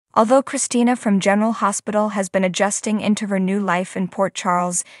Although Christina from General Hospital has been adjusting into her new life in Port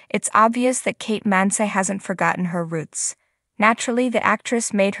Charles, it's obvious that Kate Mansi hasn't forgotten her roots. Naturally, the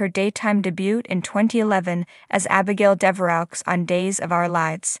actress made her daytime debut in 2011 as Abigail Deveraux on Days of Our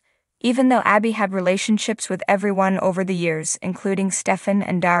Lives. Even though Abby had relationships with everyone over the years, including Stefan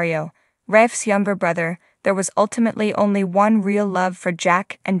and Dario, Rafe's younger brother, there was ultimately only one real love for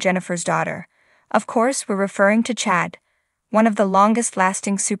Jack and Jennifer's daughter. Of course, we're referring to Chad. One of the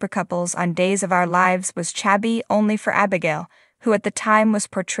longest-lasting supercouples on Days of Our Lives was Chabby Only for Abigail, who at the time was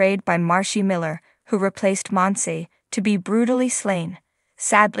portrayed by Marcie Miller, who replaced Mansi, to be brutally slain.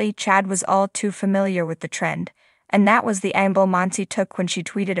 Sadly, Chad was all too familiar with the trend, and that was the angle Mansi took when she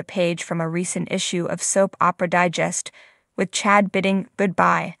tweeted a page from a recent issue of Soap Opera Digest, with Chad bidding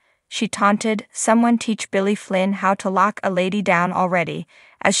goodbye. She taunted, "Someone teach Billy Flynn how to lock a lady down already,"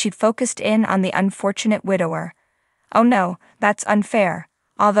 as she focused in on the unfortunate widower. Oh no, that's unfair.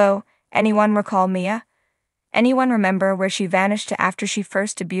 Although, anyone recall Mia? Anyone remember where she vanished to after she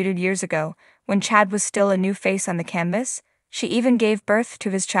first debuted years ago, when Chad was still a new face on the canvas? She even gave birth to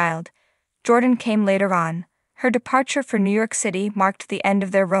his child. Jordan came later on. Her departure for New York City marked the end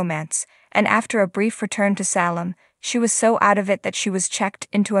of their romance, and after a brief return to Salem, she was so out of it that she was checked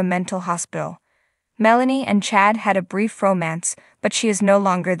into a mental hospital. Melanie and Chad had a brief romance, but she is no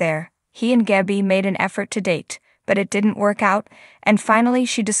longer there. He and Gabby made an effort to date, but it didn't work out, and finally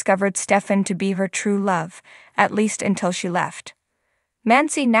she discovered Stefan to be her true love, at least until she left.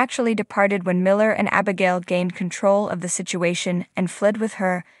 Mansi naturally departed when Miller and Abigail gained control of the situation and fled with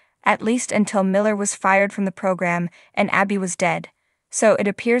her, at least until Miller was fired from the program and Abby was dead. So it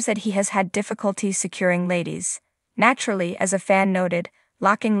appears that he has had difficulty securing ladies. Naturally, as a fan noted,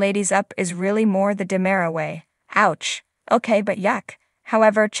 locking ladies up is really more the DiMera way. Ouch. Okay, but yuck.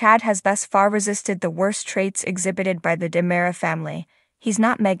 However, Chad has thus far resisted the worst traits exhibited by the DiMera family. He's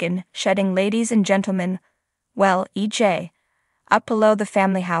not Meghan, shedding ladies and gentlemen, well, e.j. up below the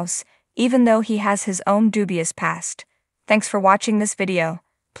family house, even though he has his own dubious past. Thanks for watching this video.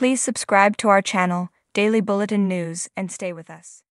 Please subscribe to our channel, Daily Bulletin News, and stay with us.